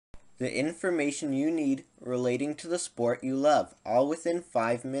The information you need relating to the sport you love, all within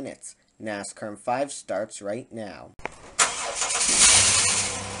 5 minutes. NASCAR in 5 starts right now.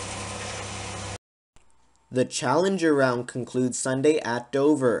 The Challenger round concludes Sunday at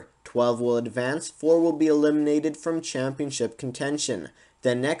Dover. 12 will advance, 4 will be eliminated from championship contention.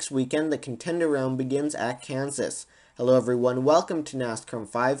 Then next weekend, the contender round begins at Kansas. Hello everyone, welcome to NASCAR in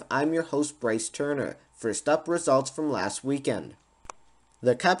 5. I'm your host Bryce Turner. First up, results from last weekend.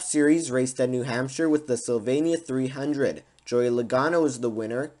 The Cup Series raced at New Hampshire with the Sylvania 300. Joey Logano is the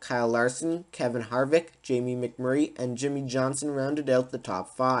winner. Kyle Larson, Kevin Harvick, Jamie McMurray, and Jimmy Johnson rounded out the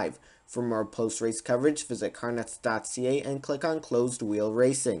top 5. For more post-race coverage, visit carnets.ca and click on Closed Wheel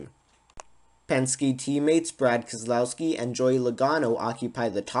Racing. Penske teammates Brad Keselowski and Joey Logano occupy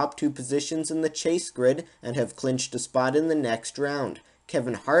the top 2 positions in the chase grid and have clinched a spot in the next round.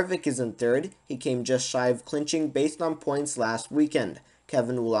 Kevin Harvick is in 3rd. He came just shy of clinching based on points last weekend.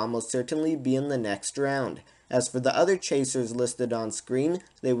 Kevin will almost certainly be in the next round. As for the other chasers listed on screen,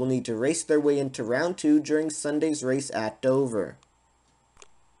 they will need to race their way into round 2 during Sunday's race at Dover.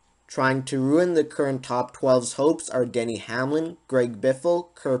 Trying to ruin the current top 12's hopes are Denny Hamlin, Greg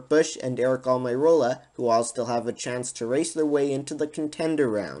Biffle, Kurt Busch, and Eric Almirola, who all still have a chance to race their way into the contender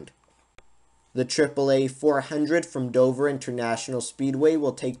round. The AAA 400 from Dover International Speedway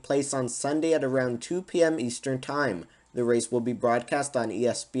will take place on Sunday at around 2 p.m. Eastern Time. The race will be broadcast on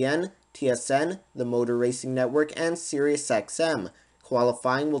ESPN, TSN, the Motor Racing Network, and SiriusXM.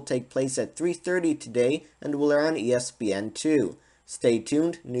 Qualifying will take place at 3:30 today and will air on ESPN2. Stay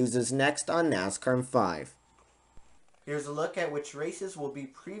tuned, news is next on NASCAR in 5. Here's a look at which races we'll be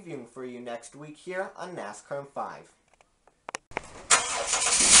previewing for you next week here on NASCAR in 5.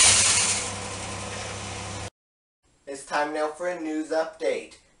 It's time now for a news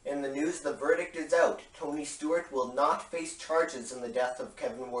update. In the news, the verdict is out. Tony Stewart will not face charges in the death of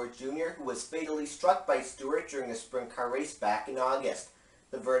Kevin Ward Jr., who was fatally struck by Stewart during a sprint car race back in August.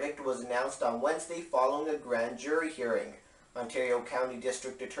 The verdict was announced on Wednesday following a grand jury hearing. Ontario County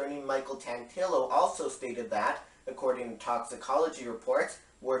District Attorney Michael Tantillo also stated that, according to toxicology reports,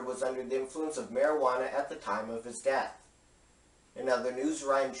 Ward was under the influence of marijuana at the time of his death. In other news,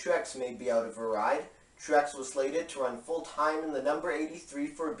 Ryan Truex may be out of a ride. Truex was slated to run full-time in the number 83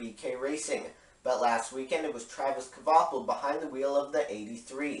 for BK Racing, but last weekend it was Travis Kvapil behind the wheel of the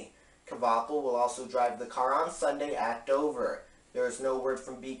 83. Kvapil will also drive the car on Sunday at Dover. There is no word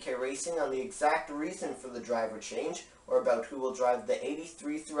from BK Racing on the exact reason for the driver change or about who will drive the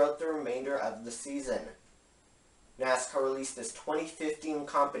 83 throughout the remainder of the season. NASCAR released its 2015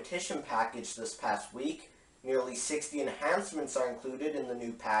 competition package this past week. Nearly 60 enhancements are included in the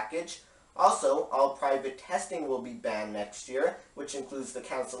new package. Also, all private testing will be banned next year, which includes the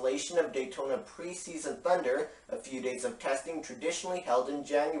cancellation of Daytona Preseason Thunder, a few days of testing traditionally held in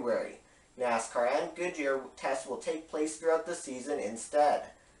January. NASCAR and Goodyear tests will take place throughout the season instead.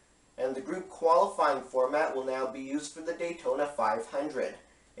 And the group qualifying format will now be used for the Daytona 500.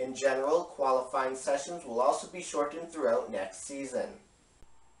 In general, qualifying sessions will also be shortened throughout next season.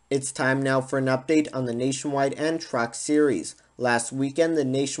 It's time now for an update on the Nationwide and Truck Series. Last weekend, the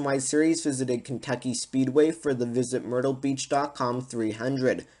Nationwide Series visited Kentucky Speedway for the VisitMyrtleBeach.com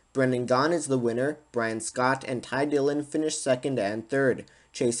 300. Brendan Gaughan is the winner. Brian Scott and Ty Dillon finished 2nd and 3rd.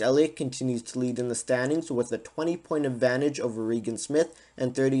 Chase Elliott continues to lead in the standings with a 20-point advantage over Regan Smith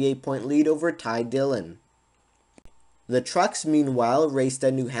and 38-point lead over Ty Dillon. The trucks, meanwhile, raced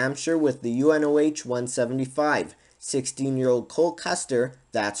at New Hampshire with the UNOH 175. 16-year-old Cole Custer,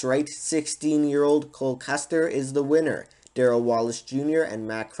 that's right, 16-year-old Cole Custer is the winner. Darrell Wallace Jr. and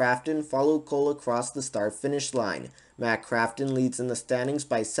Matt Crafton follow Cole across the start-finish line. Matt Crafton leads in the standings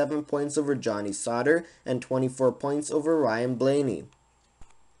by 7 points over Johnny Sauter and 24 points over Ryan Blaney.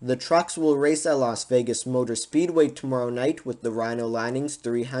 The trucks will race at Las Vegas Motor Speedway tomorrow night with the Rhino Linings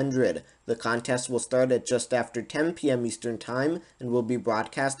 300. The contest will start at just after 10 p.m. Eastern Time and will be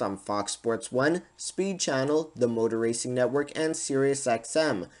broadcast on Fox Sports 1, Speed Channel, the Motor Racing Network, and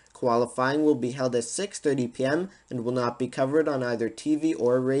SiriusXM. Qualifying will be held at 6:30 p.m. and will not be covered on either TV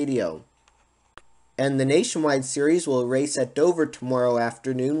or radio. And the Nationwide Series will race at Dover tomorrow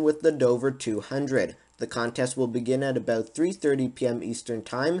afternoon with the Dover 200. The contest will begin at about 3:30 p.m. Eastern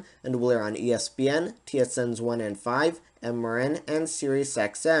Time and will air on ESPN, TSN's 1 and 5, MRN, and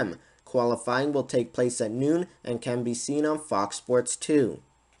SiriusXM. Qualifying will take place at noon and can be seen on Fox Sports 2.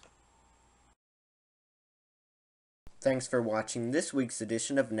 Thanks for watching this week's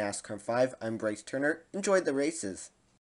edition of NASCAR 5. I'm Bryce Turner. Enjoy the races.